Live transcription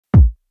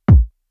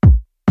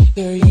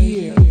They're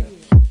here.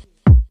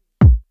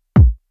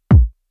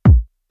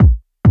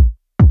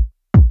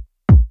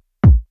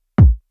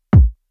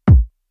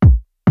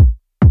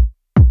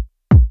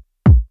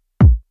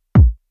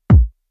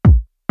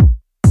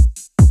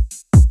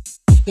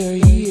 They're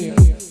here.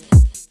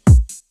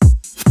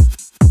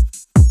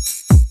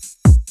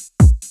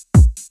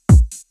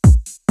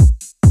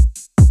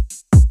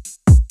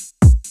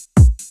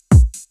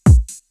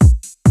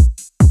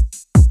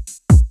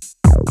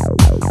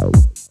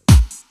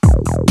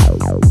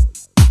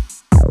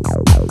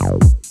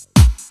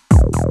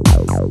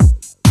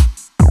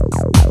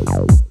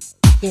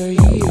 They're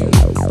here.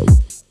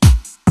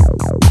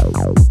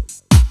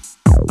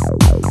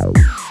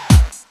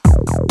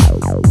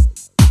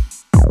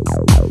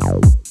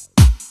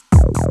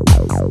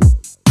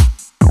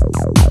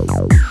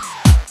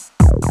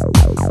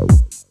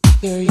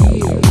 They're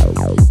here.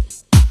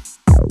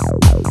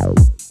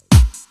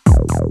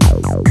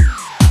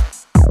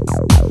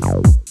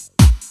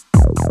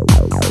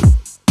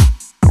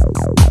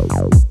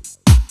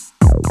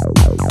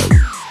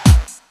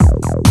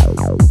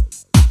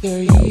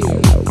 They're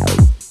here.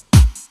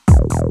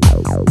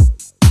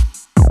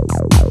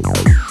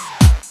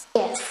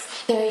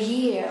 Yes, they're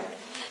here.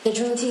 The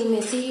dream team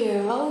is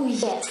here. Oh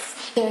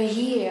yes, they're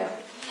here.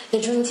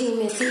 The dream team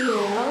is here.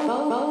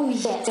 Oh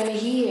yes, they're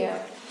here.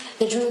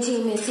 The dream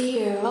team is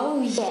here.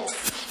 Oh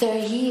yes,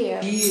 they're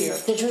here. Here.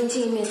 The dream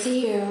team is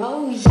here.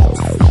 Oh yes,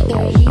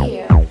 they're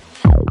here.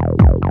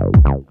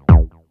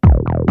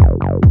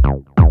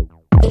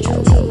 The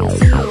dream team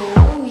is here.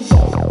 Oh yes,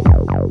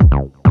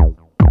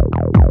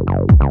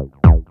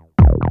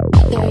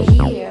 they're here. The dream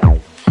team is they're here. The dream team is here. Oh yes, they're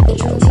here. The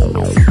dream team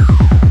is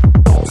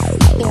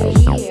here. Oh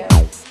yes,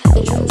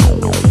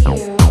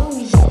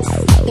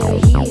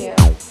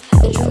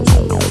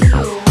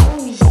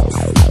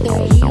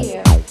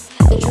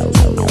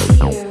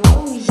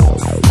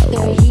 they're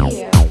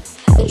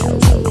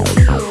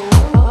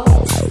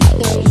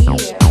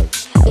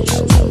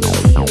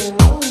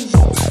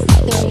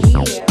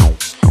here.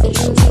 The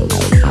dream team is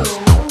here. Oh yes, they're here.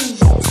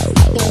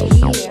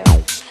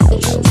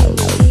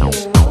 The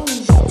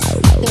dream team is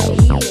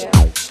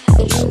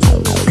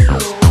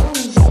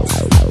here.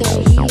 Oh yes,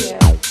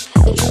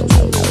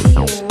 they're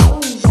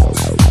here.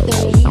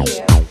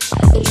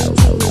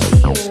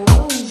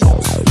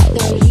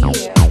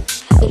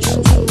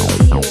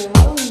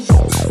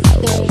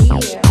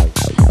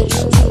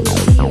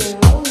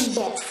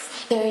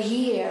 dream team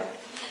is here. Oh yes, they're here.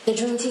 The dream team is here. Oh yes, they're here. The dream team is here. Oh yes, they're here. The dream team is here. Oh yes, they're here. The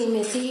dream team is here. Oh yes, they're here. The dream team is here. Oh yes, they're here. The dream team is here. Oh yes, they're here. The dream team is here. Oh yes, they're here. The dream team is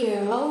here.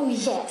 Oh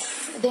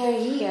yes, they're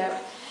here.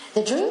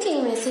 The dream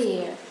team is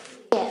here.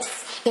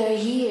 Yes, they're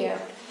here.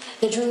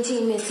 The dream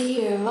team is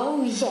here.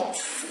 Oh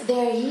yes,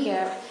 they're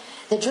here.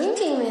 The dream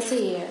team is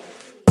here.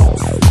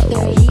 Yes,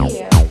 they're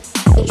here.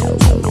 The dream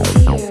team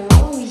is here.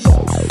 Oh yes,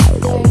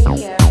 they're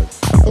here.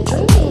 The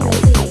dream team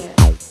is here.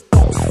 Yes,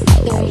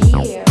 they're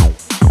here.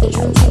 The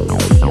dream team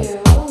is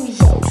here. Oh yes, they're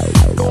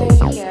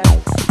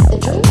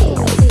here. The dream team is here. Yes, they're here. The dream team is here. Oh yes, they're here. The dream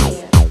team is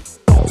here.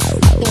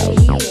 Yes, they're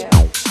here.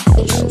 The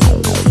dream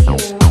team is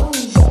here. Oh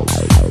yes,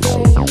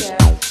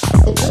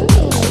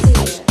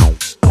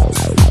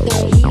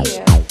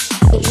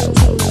 they're here.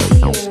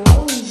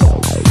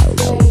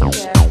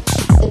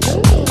 The dream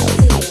team is here.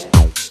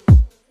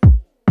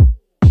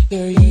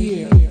 They're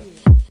here.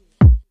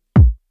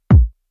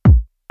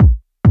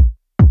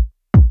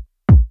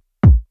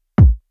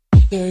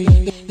 They're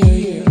here.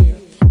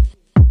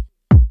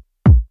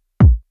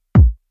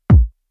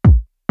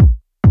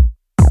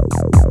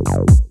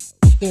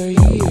 They're here. They're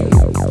here. They're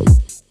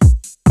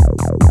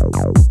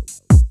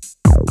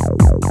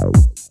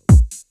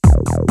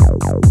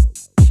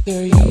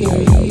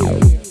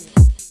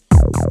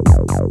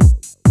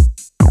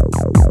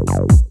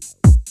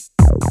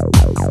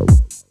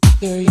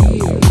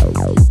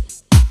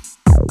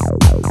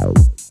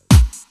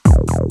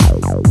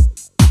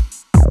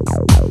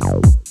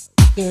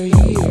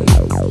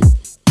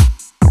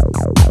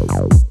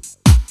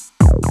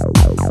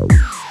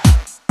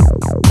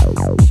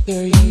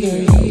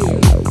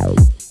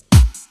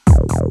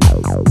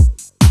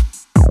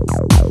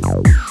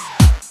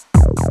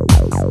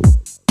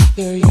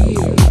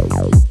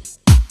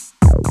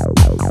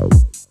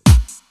They're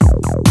here.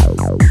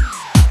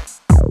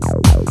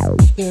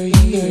 They're here. They're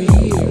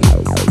here.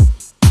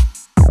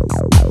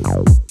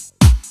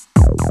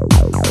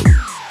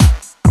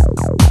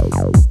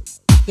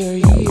 They're here. They're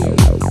here.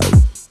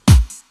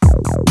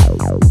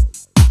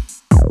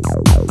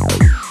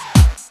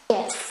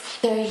 Yes,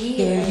 they're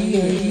here.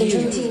 The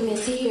dream team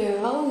is here.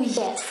 Oh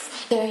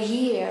yes, they're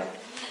here.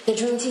 The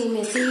dream team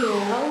is here.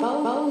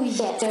 Oh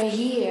yes, they're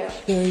here.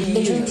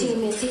 The dream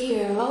team is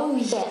here. Oh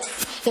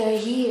yes, they're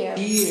here.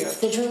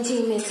 The dream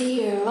team is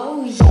here.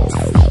 Oh yes,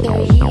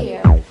 they're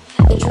here.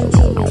 The dream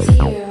team is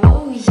here.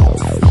 Oh yes,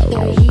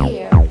 they're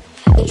here.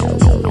 The dream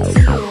team is here. Oh yes, they're here. The dream team is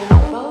here.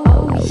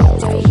 Oh yes,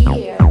 they're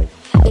here.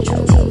 The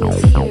dream team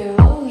is here.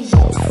 Oh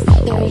yes,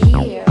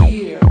 they're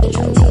here. The dream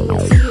team is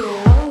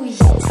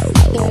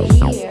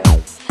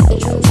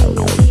here.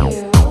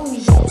 Oh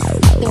yes,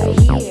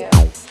 they're here.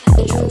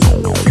 The dream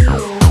team is here.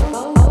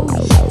 Oh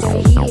yes,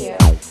 they're here.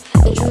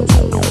 The dream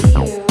team is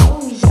here.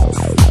 Oh yes,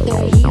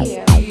 they're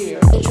here.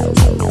 The dream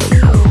team is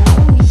here.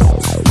 Oh yes,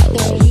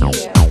 they're here.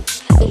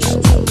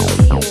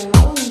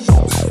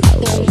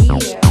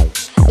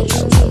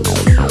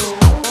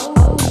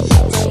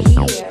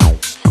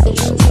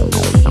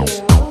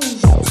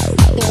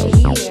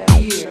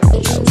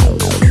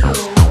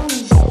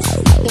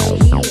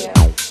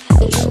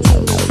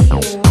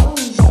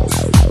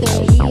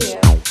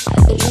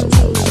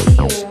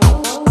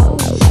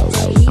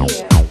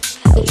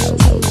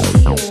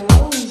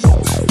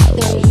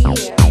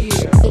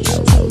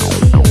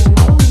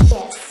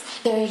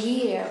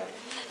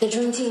 The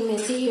dream team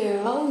is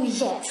here. Oh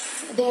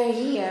yes, they're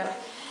here.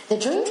 The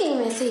dream team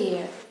is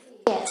here.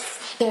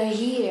 Yes, they're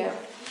here.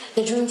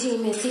 The dream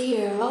team is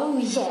here. Oh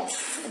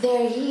yes,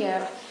 they're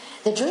here.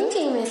 The dream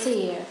team is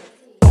here.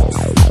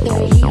 Yes,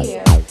 they're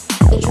here.